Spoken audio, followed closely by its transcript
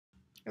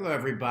Hello,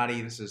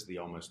 everybody. This is the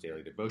Almost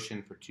Daily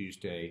Devotion for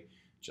Tuesday,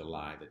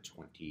 July the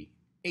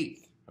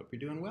 28th. Hope you're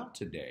doing well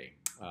today.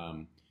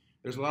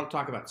 There's a lot of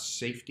talk about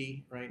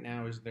safety right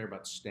now, isn't there,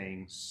 about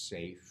staying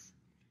safe?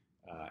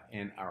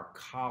 And our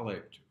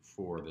collect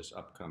for this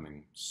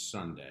upcoming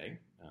Sunday,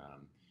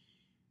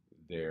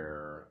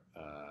 there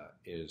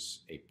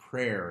is a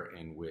prayer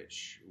in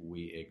which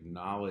we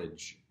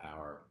acknowledge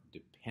our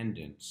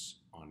dependence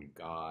on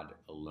God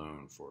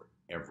alone for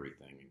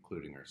everything,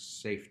 including our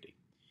safety.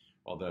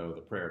 Although the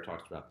prayer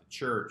talks about the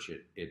church,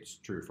 it's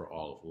true for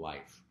all of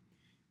life.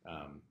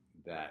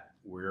 That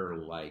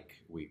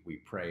we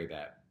pray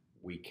that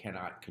we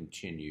cannot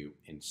continue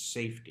in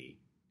safety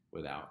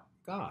without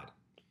God.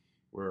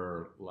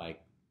 We're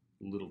like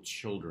little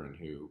children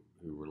who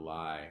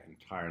rely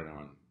entirely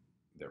on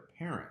their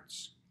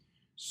parents.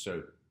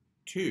 So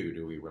too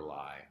do we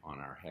rely on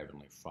our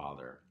Heavenly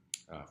Father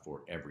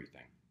for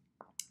everything.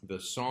 The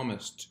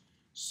psalmist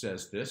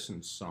says this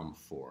in Psalm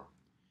 4.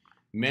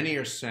 Many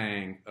are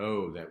saying,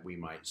 "Oh, that we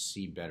might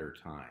see better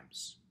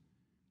times."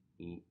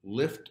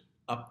 Lift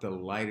up the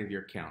light of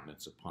your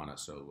countenance upon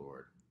us, O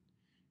Lord.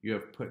 You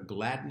have put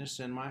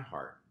gladness in my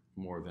heart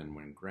more than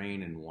when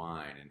grain and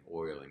wine and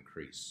oil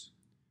increase.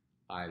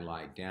 I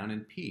lie down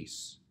in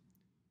peace.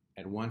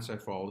 At once I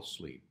fall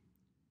asleep.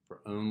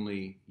 For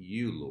only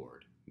you,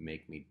 Lord,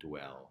 make me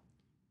dwell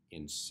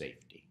in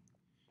safety.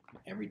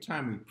 Every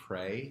time we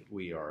pray,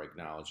 we are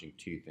acknowledging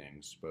two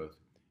things, both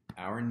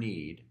our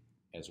need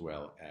as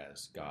well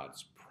as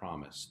God's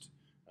promised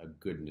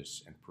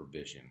goodness and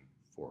provision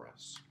for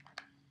us.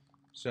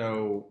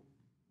 So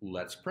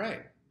let's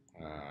pray,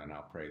 and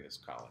I'll pray this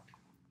collect.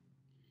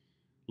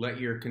 Let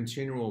your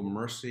continual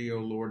mercy, O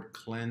Lord,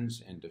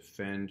 cleanse and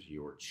defend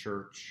your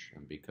church,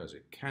 and because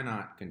it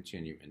cannot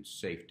continue in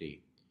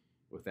safety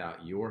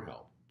without your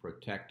help,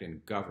 protect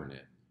and govern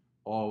it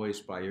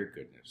always by your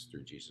goodness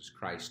through Jesus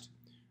Christ,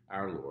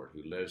 our Lord,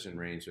 who lives and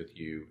reigns with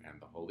you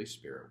and the Holy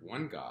Spirit,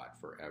 one God,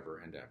 forever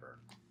and ever.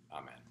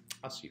 Amen.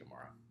 I'll see you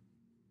tomorrow.